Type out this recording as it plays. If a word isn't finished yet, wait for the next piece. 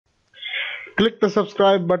Click the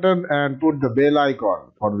subscribe button and put the bell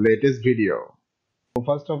icon for the latest video. So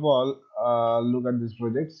first of all, look at this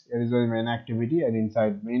project. Here is our main activity, and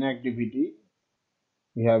inside main activity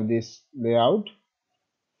we have this layout,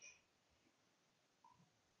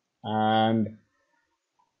 and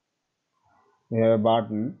we have a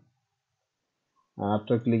button.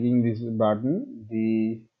 After clicking this button,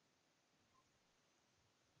 the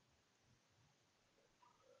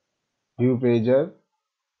Viewpager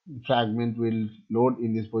fragment will load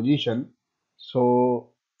in this position. So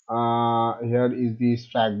here is this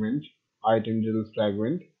fragment, item details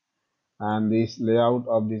fragment, and this layout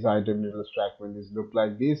of this item details fragment is look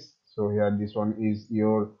like this. So here this one is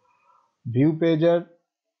your Viewpager,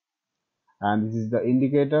 and this is the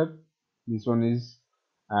indicator. This one is,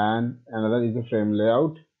 and another is the frame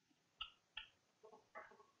layout.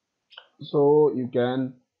 So you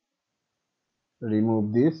can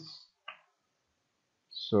remove this.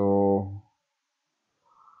 So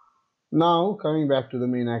now coming back to the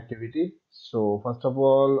main activity. So first of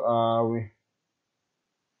all,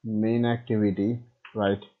 main activity,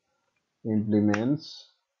 right,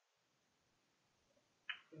 implements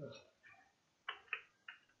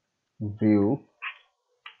view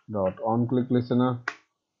dot on click listener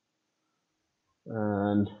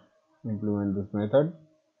and implement this method.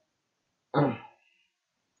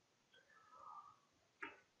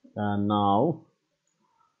 And now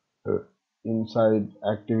inside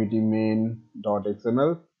activity main dot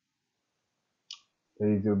xml,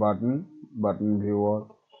 there is your button viewer.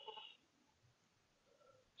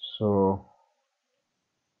 So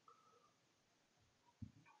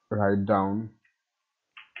write down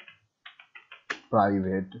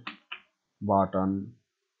private button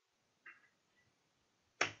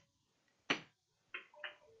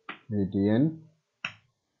btn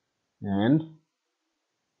and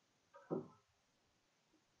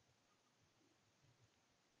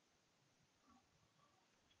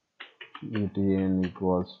btn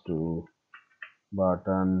equals to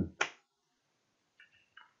button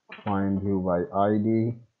find view by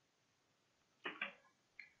id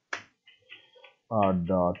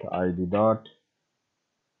dot id dot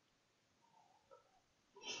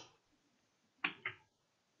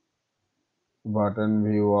button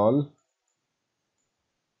view all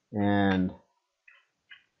and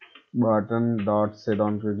button dot set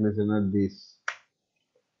on click listener this.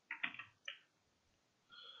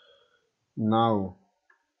 Now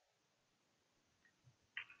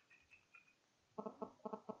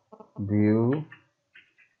view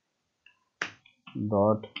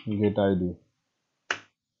dot get id,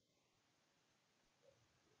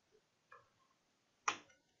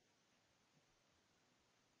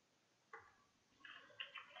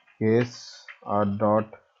 case dot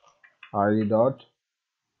id dot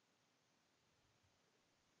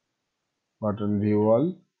button view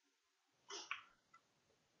all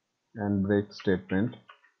and break statement.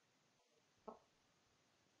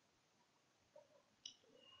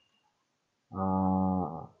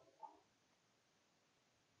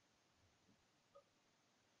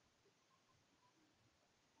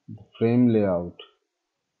 Frame layout.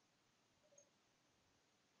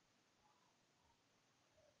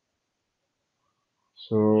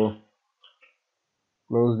 So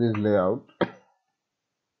close this layout.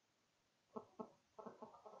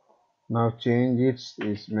 Now change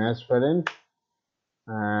its match parent,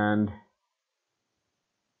 and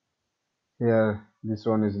here this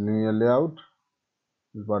one is linear layout,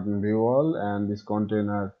 this button view all, and this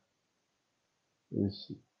container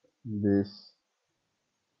is this.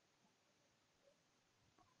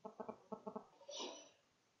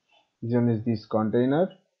 This one is this container,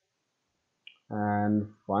 and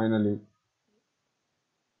finally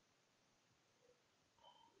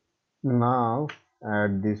now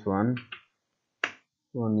add this one.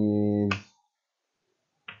 One is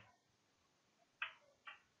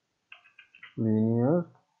linear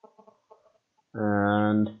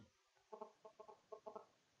and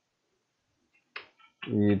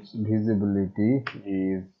its visibility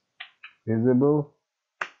is visible.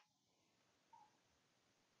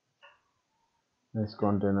 This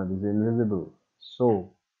container is invisible.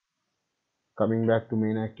 So coming back to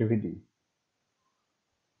main activity,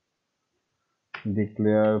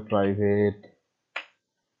 declare private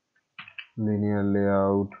linear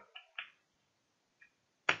layout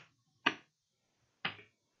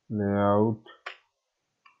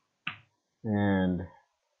and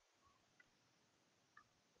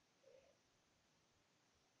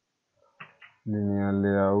linear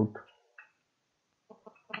layout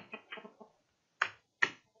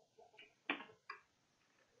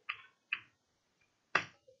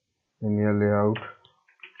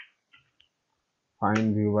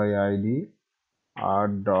find view by id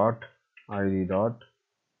art dot id dot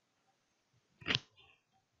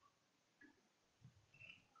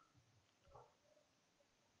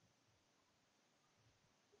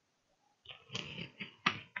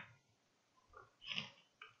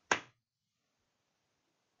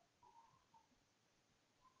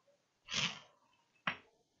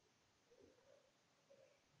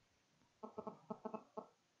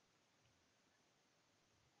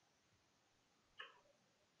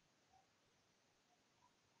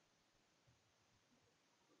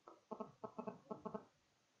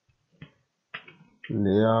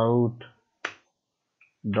layout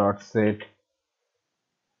dot set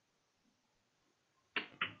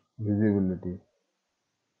visibility.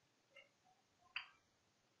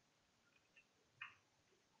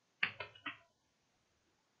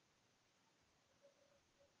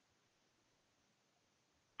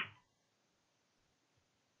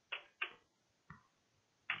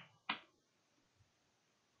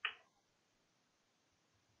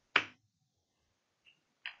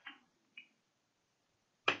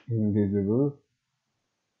 Invisible,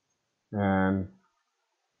 and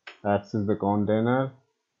access the container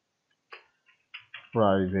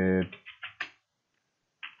private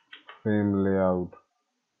frame layout,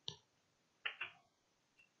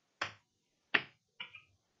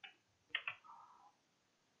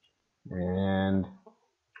 and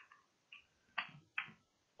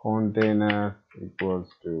container equals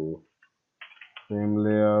to frame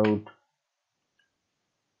layout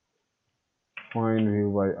find view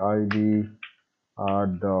by id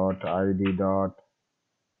art dot id dot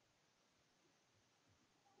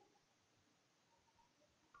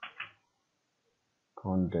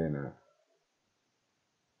container,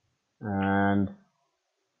 and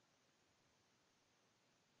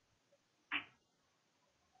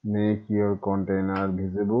make your container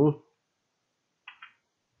visible,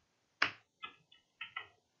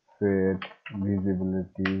 set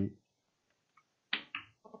visibility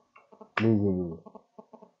visible,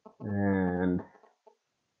 and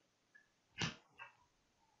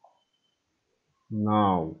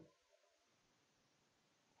now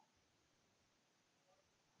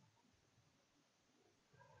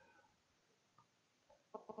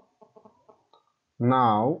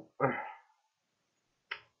now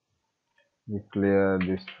we clear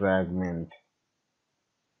this fragment.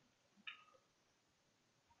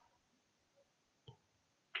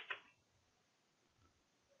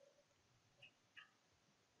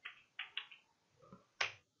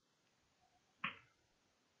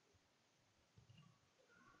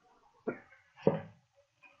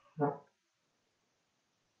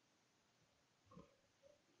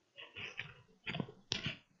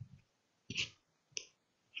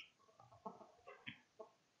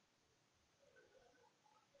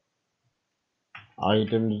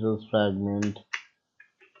 Item details fragment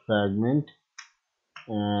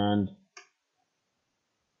and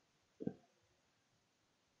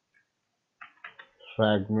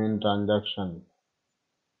fragment transaction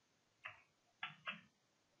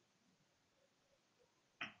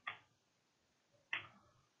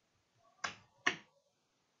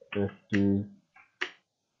ft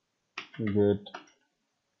get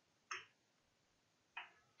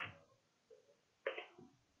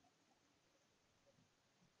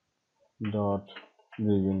dot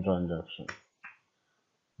begin transaction.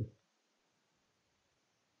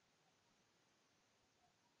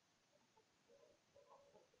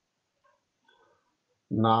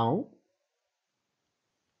 Now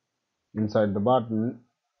inside the button,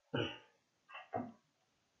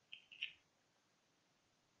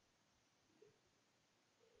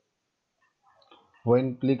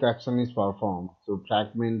 when click action is performed, so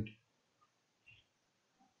fragment,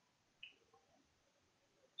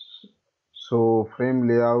 so frame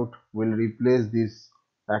layout will replace this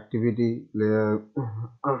activity layer.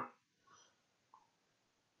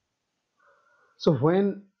 So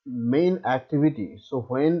when when activity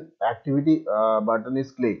button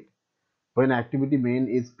is clicked, when activity main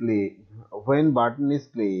is clicked, when button is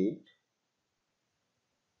clicked,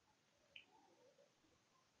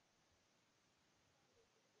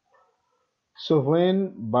 so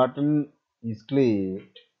when button is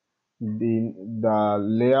clicked, the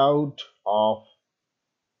layout of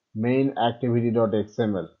main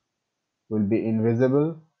activity.xml will be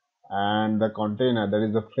invisible, and the container, that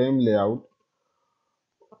is the frame layout,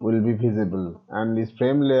 will be visible, and this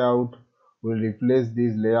frame layout will replace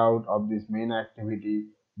this layout of this main activity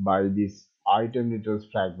by this item details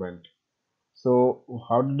fragment. So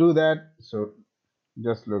how to do that? So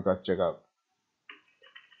just look at checkup.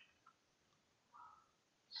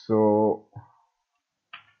 So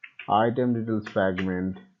item details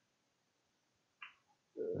fragment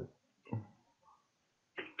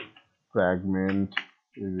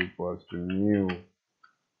is equals to new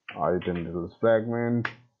item details fragment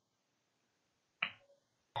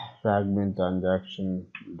transaction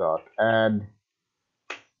dot add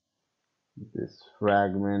this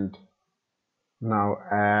fragment. Now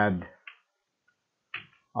add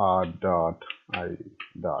r dot I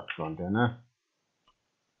dot container.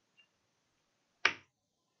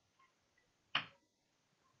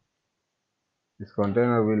 This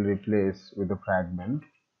container will replace with a fragment,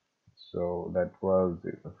 so that was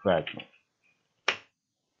a fragment.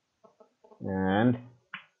 And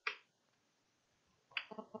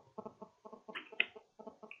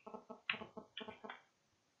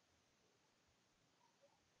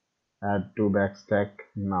add to backstack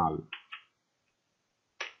null.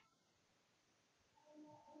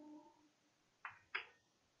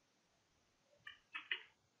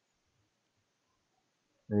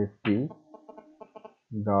 ft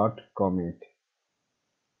dot commit.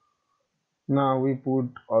 Now we put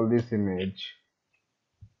all this image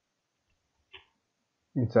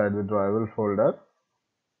inside the drawable folder.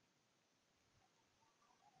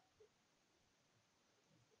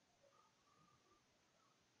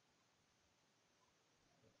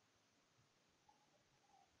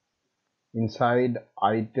 Inside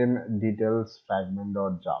item details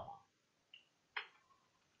fragment.java.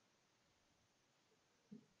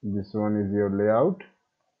 This one is your layout.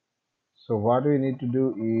 So what we need to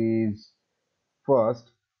do is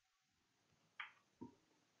first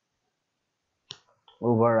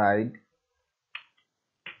override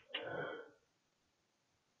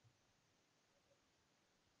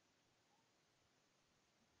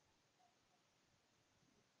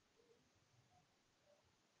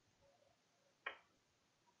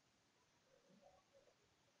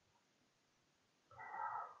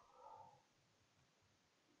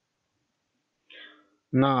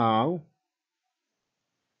now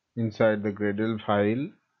inside the Gradle file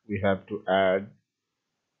we have to add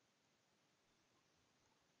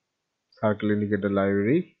circle indicator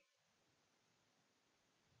library.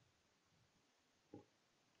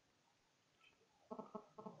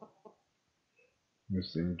 You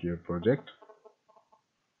sync your project.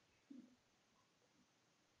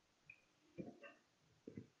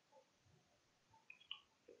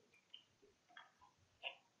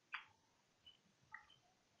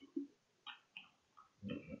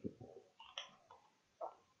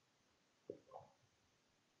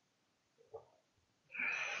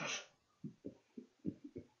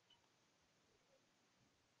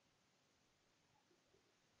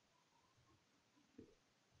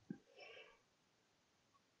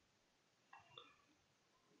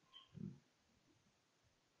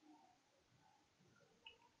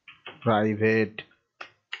 Private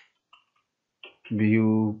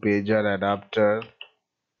Viewpager adapter,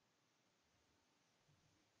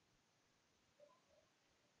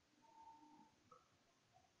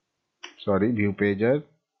 Viewpager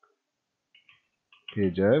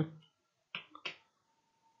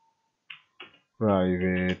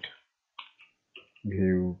private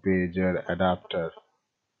Viewpager adapter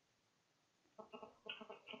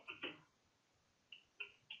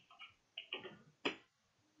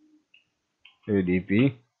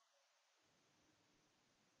ADP.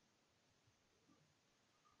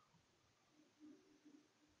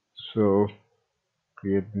 So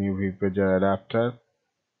create new Viewpager adapter,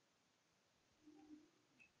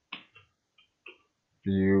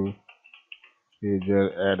 Viewpager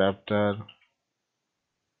adapter,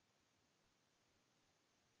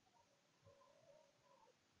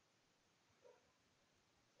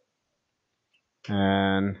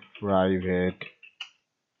 and private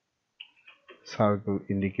circle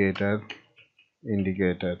indicator.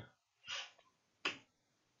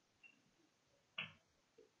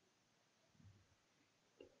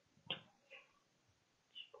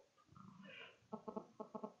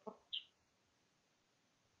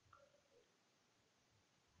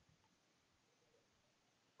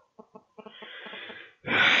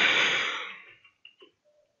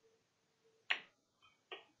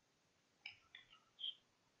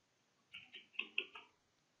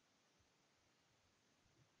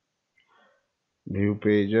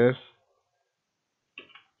 Viewpager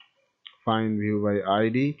find view by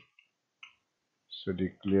ID. So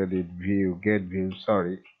declare it get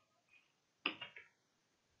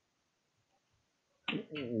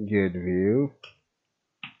view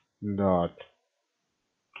dot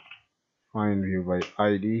find view by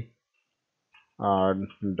ID r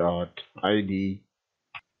dot ID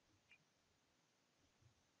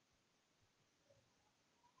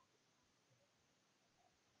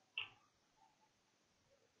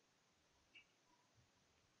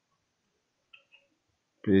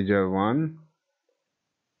pager 1,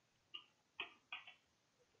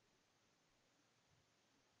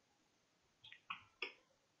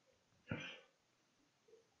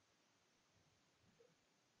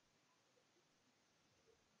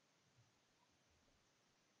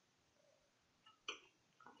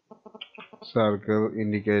 circle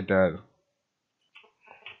indicator,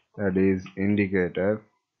 that is indicator,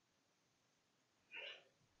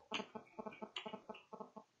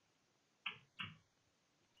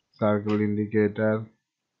 circle indicator,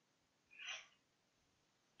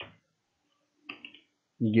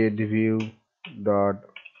 get view dot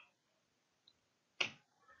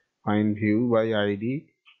find view by id,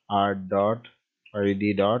 art dot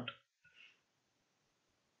id dot